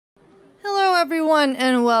Hello everyone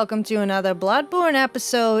and welcome to another Bloodborne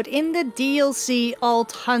episode in the DLC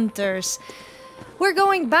Alt Hunters. We're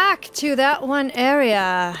going back to that one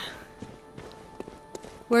area.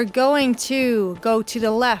 We're going to go to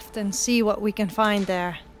the left and see what we can find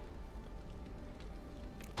there.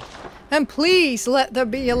 And please let there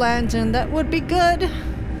be a lantern, that would be good.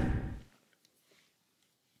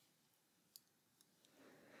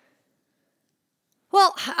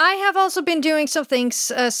 Well, I have also been doing some things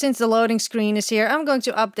since the loading screen is here. I'm going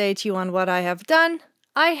to update you on what I have done.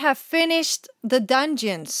 I have finished the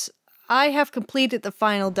dungeons. I have completed the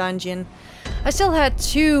final dungeon. I still had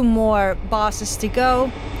 2 more bosses to go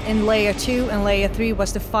in Layer 2, and Layer 3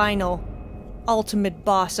 was the final ultimate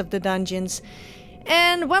boss of the dungeons.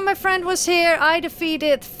 And when my friend was here, I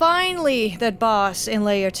defeated finally that boss in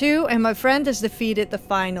Layer 2, and my friend has defeated the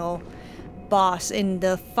final boss in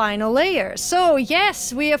the final layer. So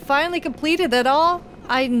yes, we have finally completed it all.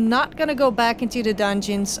 I'm not gonna go back into the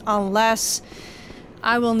dungeons unless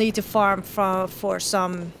I will need to farm for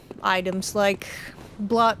some items like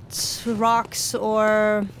blood rocks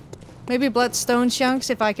or maybe bloodstone chunks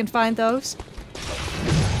if I can find those.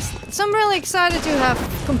 So I'm really excited to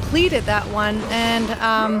have completed that one, and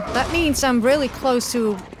that means I'm really close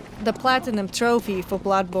to the platinum trophy for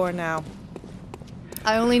Bloodborne now.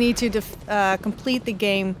 I only need to complete the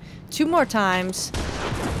game 2 more times.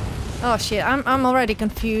 Oh shit, I'm already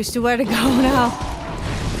confused to where to go now.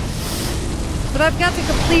 But I've got to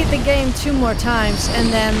complete the game 2 more times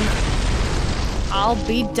and then I'll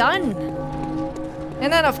be done.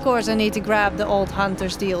 And then of course I need to grab the Old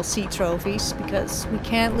Hunters DLC trophies because we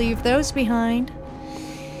can't leave those behind.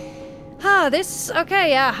 Okay,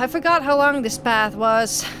 yeah, I forgot how long this path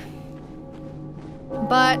was.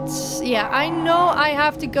 But, yeah, I know I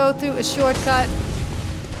have to go through a shortcut.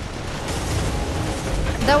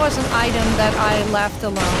 That was an item that I left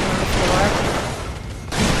alone on the floor.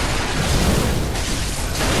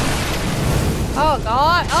 Oh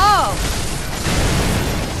god, oh!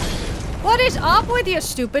 What is up with your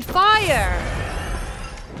stupid fire?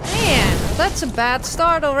 Man, that's a bad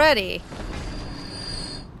start already.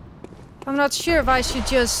 I'm not sure if I should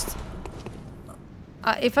just...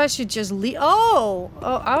 leave. Oh,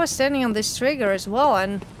 I was standing on this trigger as well,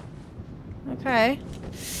 and okay.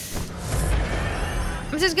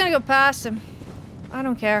 I'm just gonna go past him. I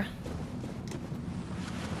don't care.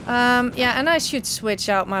 Yeah, and I should switch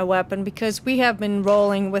out my weapon because we have been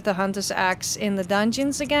rolling with the Hunter's Axe in the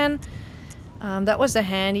dungeons again. That was the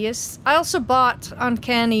handiest. I also bought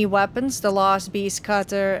uncanny weapons, the Lost Beast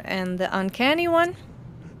Cutter and the uncanny one.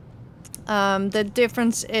 The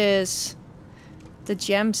difference is the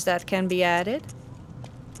gems that can be added.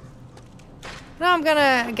 Now I'm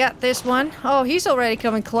gonna get this one. Oh, he's already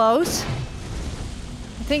coming close.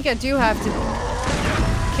 I think I do have to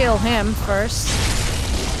kill him first.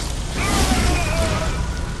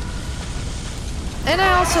 And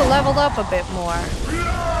I also leveled up a bit more.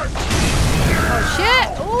 Oh shit!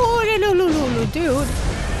 Oh, dude.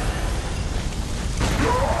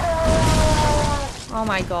 Oh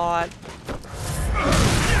my god.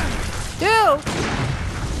 Dude!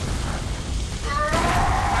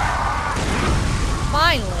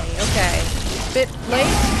 Finally, okay. Bit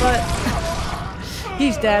late, but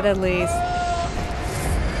he's dead at least.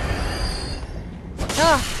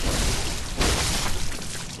 Ah.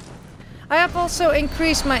 I have also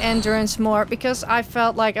increased my endurance more because I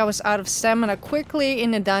felt like I was out of stamina quickly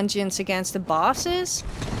in the dungeons against the bosses.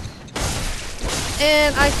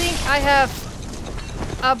 And I think I have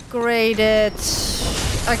upgraded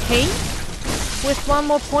Arcane with 1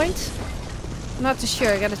 more point. I'm not too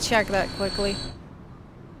sure, I gotta check that quickly.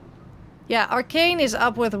 Yeah, Arcane is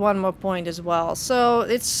up with 1 more point as well. So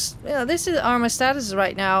it's, yeah, this is armor status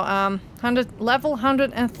right now. Level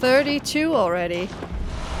 132 already.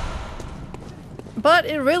 But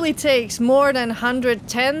it really takes more than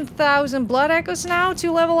 110,000 blood echoes now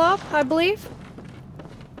to level up, I believe.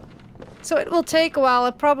 So it will take a while.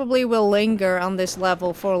 It probably will linger on this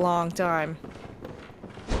level for a long time.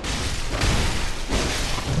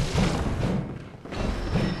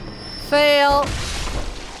 Fail.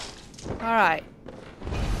 Alright.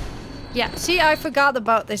 Yeah, see, I forgot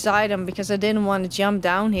about this item because I didn't want to jump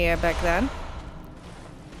down here back then.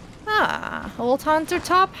 Ah, Old Hunter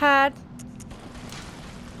top hat.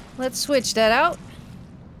 Let's switch that out.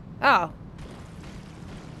 Oh.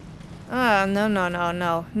 Oh, no.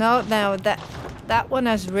 No, that one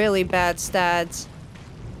has really bad stats.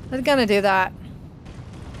 Not gonna do that.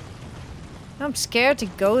 I'm scared to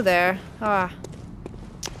go there. Ah.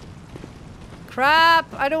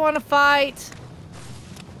 Crap! I don't want to fight.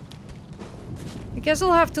 I guess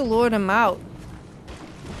I'll have to lure them out.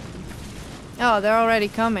 Oh, they're already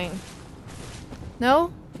coming.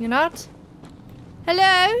 No? You're not?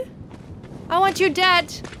 Hello? I want you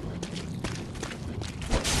dead.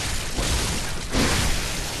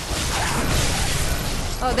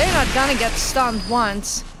 Oh, they're not gonna get stunned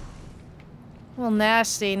once. Well,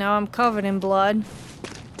 nasty. Now I'm covered in blood.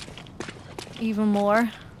 Even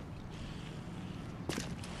more.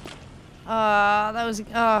 That was...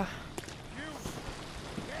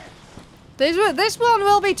 This one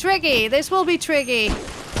will be tricky. This will be tricky.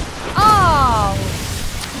 Oh!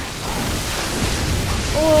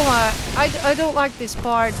 Oh my... I don't like this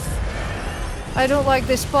part. I don't like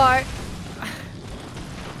this part.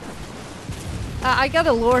 I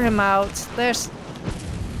gotta lure him out.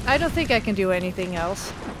 I don't think I can do anything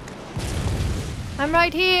else. I'm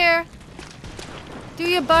right here. Do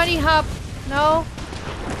your bunny hop. No?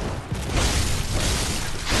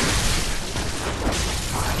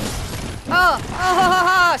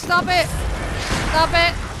 Oh, stop it! Stop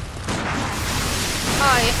it!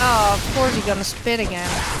 Oh, of course you're gonna spit again.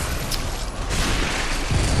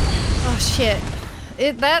 Oh shit.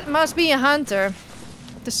 That must be a hunter.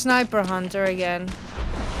 The sniper hunter again.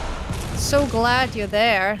 So glad you're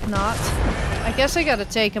there. Not. I guess I gotta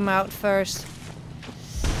take him out first.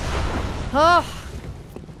 Oh.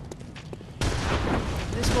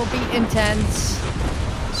 This will be intense.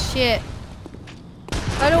 Shit.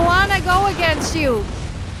 I don't wanna go against you.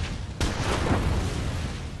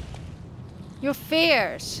 You're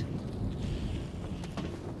fierce.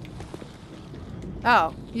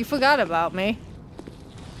 Oh, you forgot about me.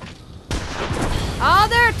 Oh,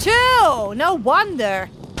 there are two! No wonder.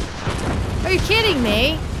 Are you kidding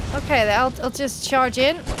me? Okay, I'll just charge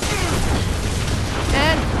in.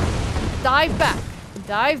 And dive back.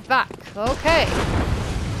 Dive back. Okay.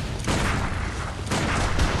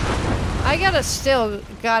 I still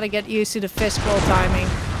gotta get used to the fiscal timing.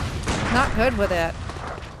 Not good with it.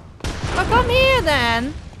 Oh, come here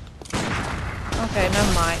then! Okay,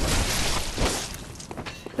 never mind.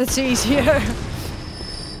 That's easier.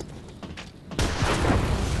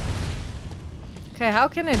 Okay, how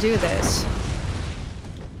can I do this?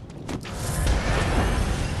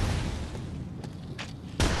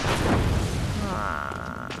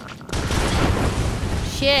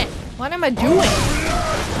 Shit! What am I doing?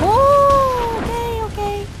 Oh,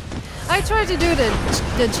 okay. I tried to do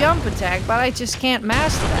the jump attack, but I just can't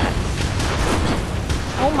master that.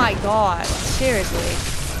 Oh my god, seriously.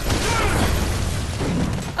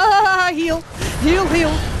 Heal! Heal,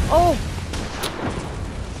 heal! Oh!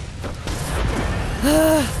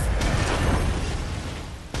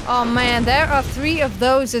 Oh man, there are 3 of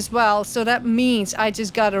those as well, so that means I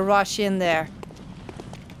just gotta rush in there.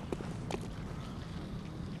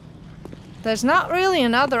 There's not really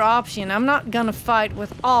another option. I'm not gonna fight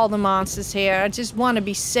with all the monsters here. I just want to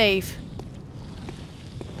be safe.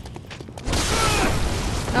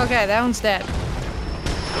 Okay, that one's dead.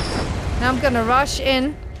 Now I'm gonna rush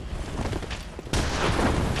in.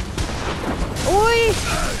 Oi!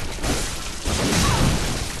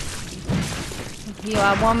 He'll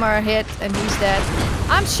have one more hit and he's dead.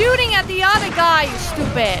 I'm shooting at the other guy, you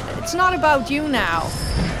stupid! It's not about you now.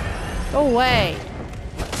 Go away.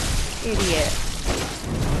 Idiot.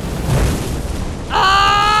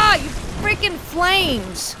 Ah! You freaking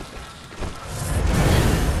flames!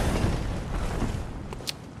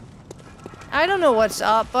 I don't know what's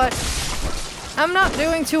up, but I'm not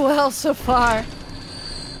doing too well so far.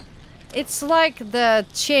 It's like the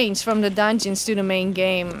change from the dungeons to the main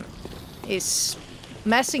game is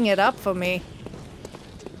messing it up for me.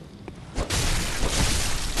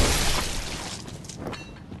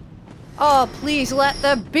 Oh, please let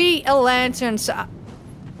there be a lantern.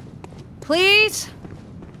 Please?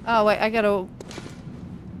 Oh, wait, I gotta...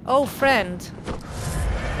 Oh, friend.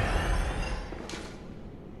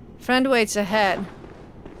 Friend waits ahead.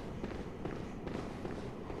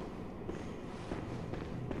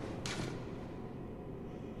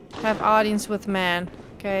 Have audience with man.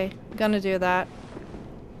 Okay, gonna do that.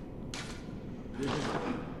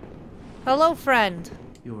 Hello, friend.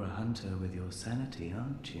 You're a hunter with your sanity,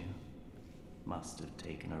 aren't you? Must have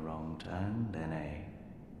taken a wrong turn, then, eh?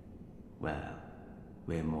 Well,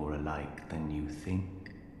 we're more alike than you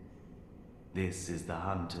think. This is the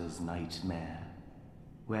hunter's nightmare,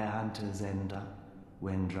 where hunters end up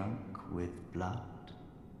when drunk with blood.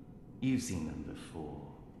 You've seen them before.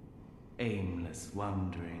 Aimless,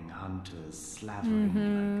 wandering hunters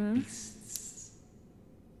slavering like beasts.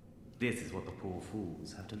 This is what the poor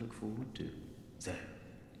fools have to look forward to. So,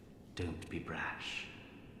 don't be brash.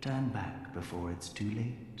 Turn back before it's too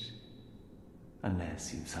late.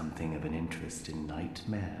 Unless you've something of an interest in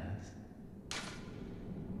nightmares.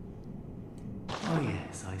 Oh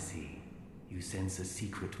yes, I see. You sense a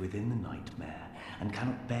secret within the nightmare and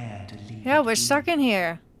cannot bear to leave. Yeah, we're stuck in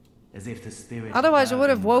here. As if the spirit Otherwise I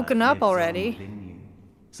would have woken up lives on already. within you.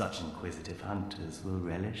 Such inquisitive hunters will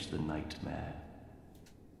relish the nightmare.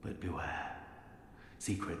 But beware.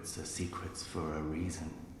 Secrets are secrets for a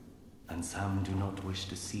reason, and some do not wish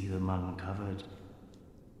to see them uncovered.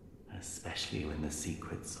 Especially when the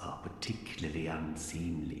secrets are particularly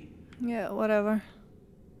unseemly. Yeah, whatever.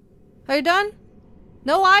 Are you done?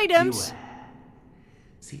 No items? Beware.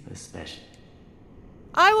 See especially.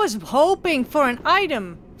 I was hoping for an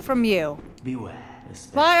item from you. Beware.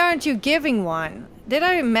 Especially. Why aren't you giving one? Did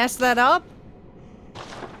I mess that up?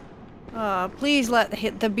 Please let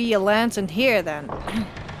there be a lantern here then.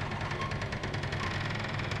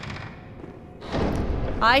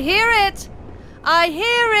 I hear it! I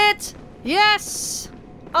hear it! Yes!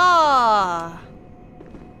 Ah!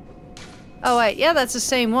 Oh wait, yeah, that's the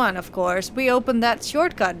same one, of course. We opened that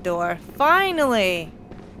shortcut door. Finally!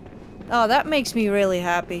 Oh, that makes me really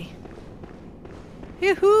happy.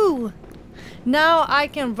 Yoo-hoo! Now I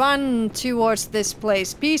can run towards this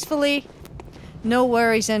place peacefully. No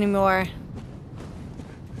worries anymore.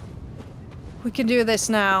 We can do this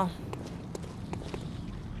now.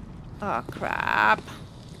 Oh, crap.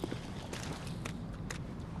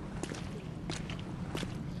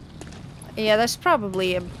 Yeah, that's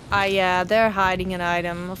probably a... yeah, they're hiding an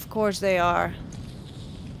item. Of course they are.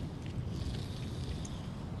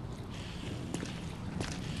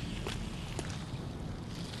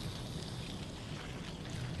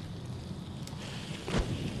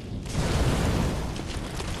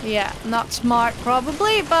 Yeah, not smart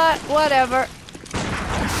probably, but whatever.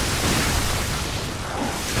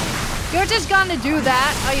 You're just gonna do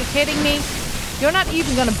that? Are you kidding me? You're not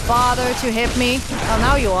even gonna bother to hit me? Oh,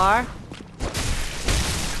 now you are.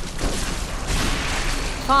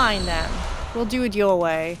 Fine then. We'll do it your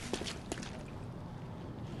way.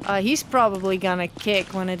 He's probably gonna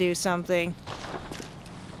kick when I do something.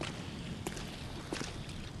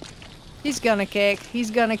 He's gonna kick.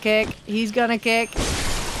 He's gonna kick. He's gonna kick.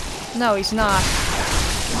 No, he's not.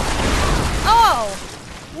 Oh!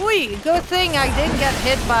 Wee! Good thing I didn't get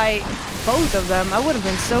hit by both of them. I would have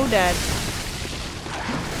been so dead.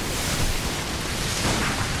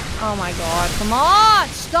 Oh my god, come on!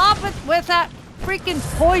 Stop it with that freaking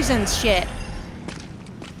poison shit.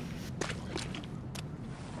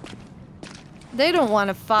 They don't want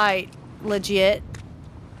to fight, legit.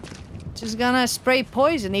 Just gonna spray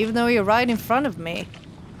poison even though you're right in front of me.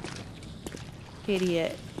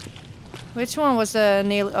 Idiot. Which one was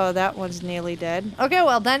nearly... Oh, that one's nearly dead. Okay,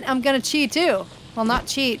 well then I'm gonna cheat too. Well, not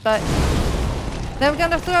cheat, but... then I'm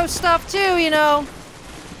gonna throw stuff too, you know.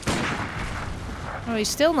 Oh, he's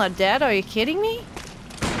still not dead? Are you kidding me?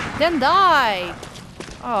 Then die!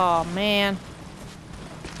 Oh, man.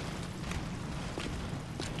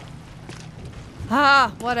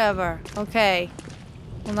 Ah, whatever. Okay.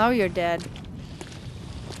 Well, now you're dead.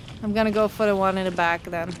 I'm gonna go for the one in the back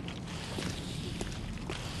then.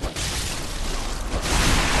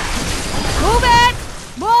 Move it!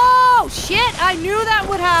 Whoa! Shit! I knew that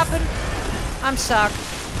would happen. I'm stuck.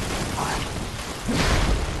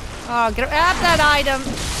 Oh, grab that item.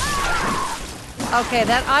 Okay,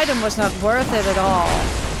 that item was not worth it at all.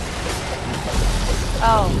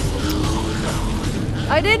 Oh.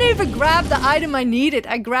 I didn't even grab the item I needed.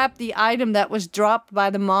 I grabbed the item that was dropped by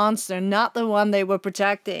the monster, not the one they were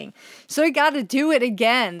protecting. So I gotta do it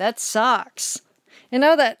again. That sucks. You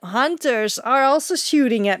know that hunters are also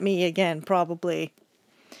shooting at me again, probably.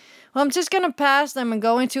 Well, I'm just gonna pass them and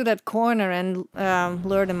go into that corner and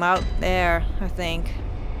lure them out there, I think.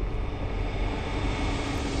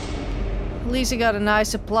 At least I got a nice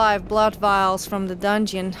supply of blood vials from the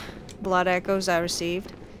dungeon blood echoes I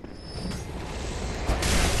received.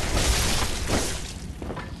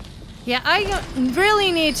 Yeah, I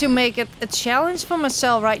really need to make it a challenge for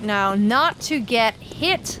myself right now not to get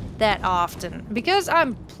hit that often. Because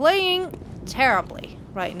I'm playing terribly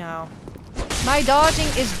right now. My dodging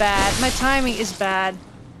is bad, my timing is bad.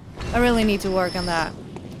 I really need to work on that.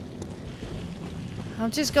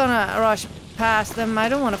 I'm just gonna rush past them, I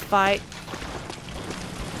don't want to fight.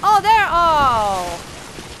 Oh, there! Oh!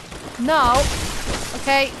 No.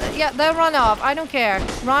 Okay, yeah, then run off. I don't care.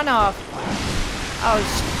 Run off. Oh,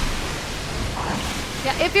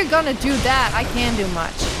 yeah, if you're gonna do that, I can't do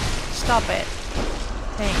much. Stop it.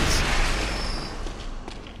 Thanks.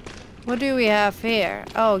 What do we have here?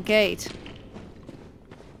 Oh, gate.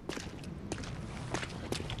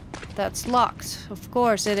 That's locked. Of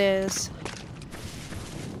course it is.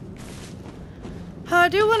 I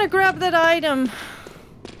do want to grab that item.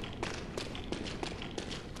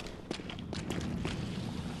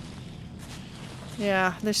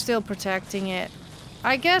 Yeah, they're still protecting it.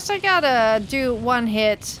 I guess I gotta do one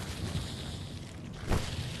hit.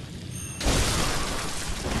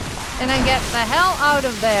 And then get the hell out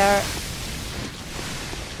of there.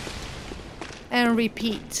 And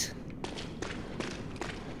repeat.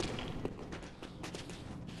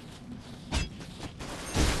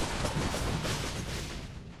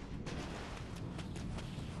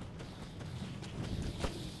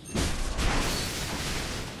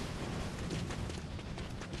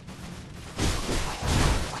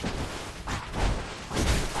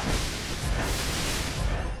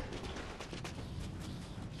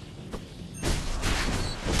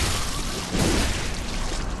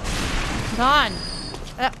 Done.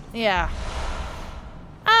 Yeah.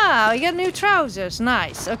 Ah, we got new trousers.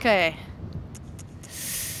 Nice. Okay.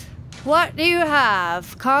 What do you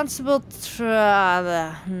have? Constable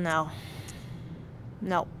no.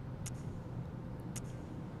 No.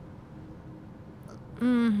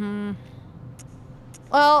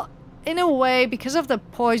 Well, in a way, because of the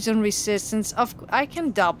poison resistance, I can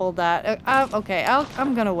double that. Okay,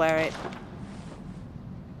 I'm gonna wear it.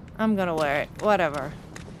 I'm gonna wear it. Whatever.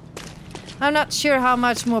 I'm not sure how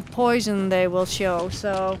much more poison they will show,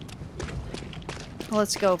 so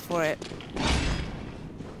let's go for it.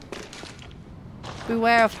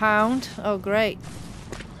 Beware of hound. Oh, great.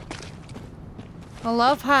 I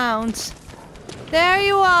love hounds. There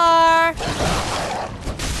you are!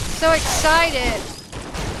 So excited!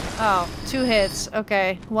 Oh, 2 hits.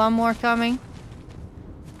 Okay, one more coming.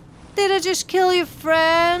 Did I just kill your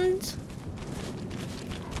friend?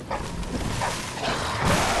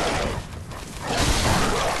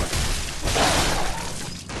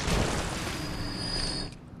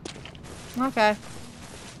 Okay.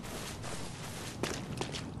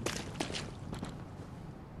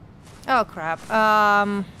 Oh crap.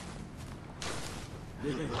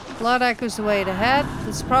 Blood echoes the way ahead.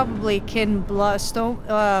 It's probably kin bloodstone.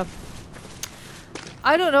 I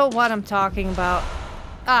don't know what I'm talking about.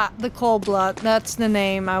 Ah, the cold blood. That's the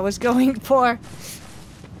name I was going for.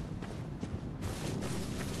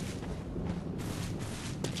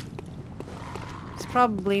 It's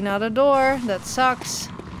probably not a door. That sucks.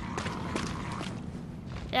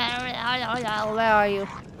 Where are you?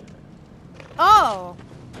 Oh!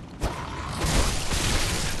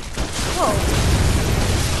 Whoa.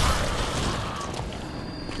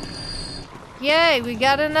 Yay, we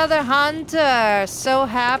got another hunter. So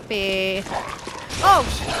happy. Oh,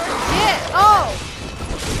 shit! Oh!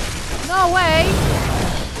 No way!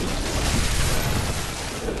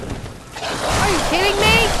 Are you kidding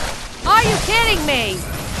me? Are you kidding me?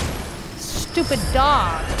 Stupid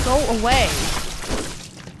dog. Go away.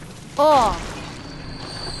 Oh.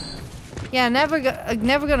 Yeah, never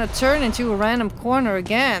gonna turn into a random corner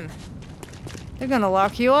again. They're gonna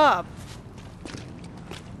lock you up.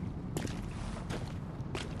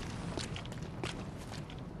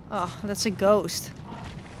 Oh, that's a ghost.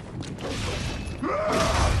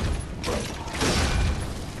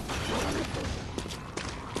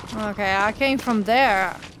 Okay, I came from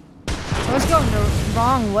there. I was going the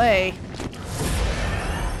wrong way.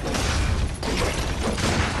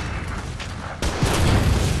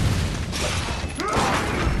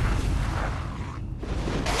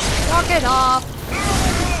 Knock it off.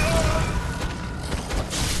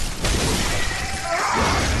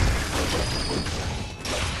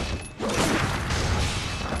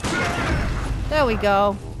 There we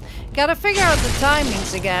go. Gotta figure out the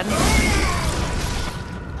timings again.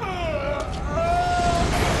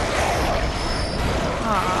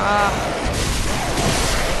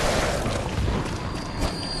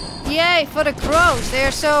 Yay for the crows.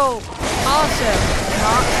 They're so awesome.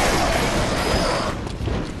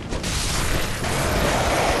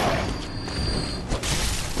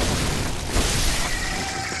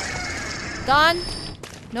 Done.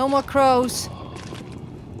 No more crows.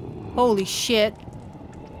 Holy shit.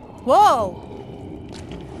 Whoa!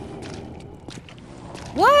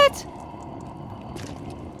 What?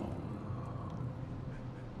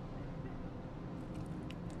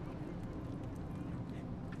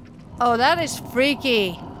 Oh, that is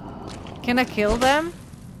freaky. Can I kill them?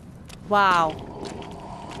 Wow.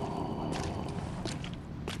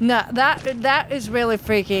 No, that is really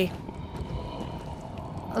freaky.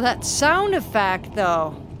 That sound effect,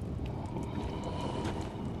 though.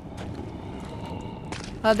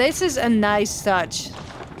 Oh, this is a nice touch.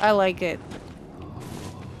 I like it.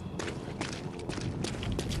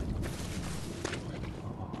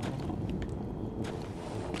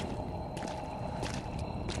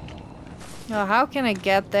 Oh, how can I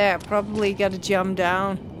get there? Probably gotta jump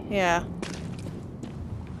down. Yeah.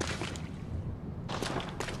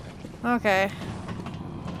 Okay.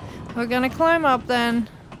 We're gonna climb up then.